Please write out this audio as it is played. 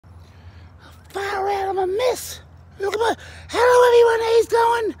Far out, I'm a mess. Look at my... Hello everyone, how's it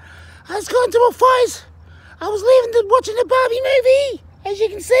going? I just got into a fight. I was leaving watching the Barbie movie, as you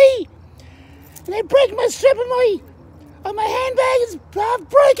can see. And they broke my strap on my handbag is half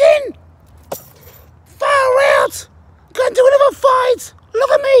broken. Far out. Got into another fight.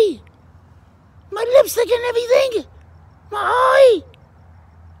 Look at me. My lipstick and everything. My eye.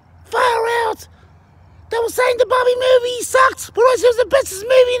 Far out. They were saying the Barbie movie sucked, but I said it was the best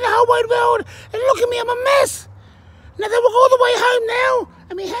movie in the whole wide world. And look at me, I'm a mess. Now they walk all the way home now,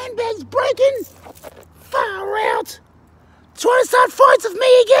 and my handbag's broken. Far out. Trying to start fights with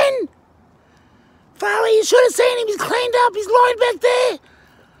me again. Far out, you should have seen him. He's cleaned up. He's lying back there.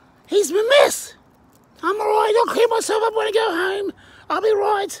 He's a mess. I'm alright. I'll clean myself up when I go home. I'll be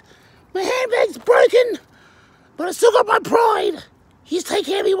right. My handbag's broken, but I still got my pride. You take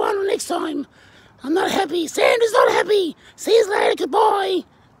care of me one next time. I'm not happy. Sandra's not happy. See you later. Goodbye.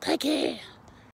 Take care.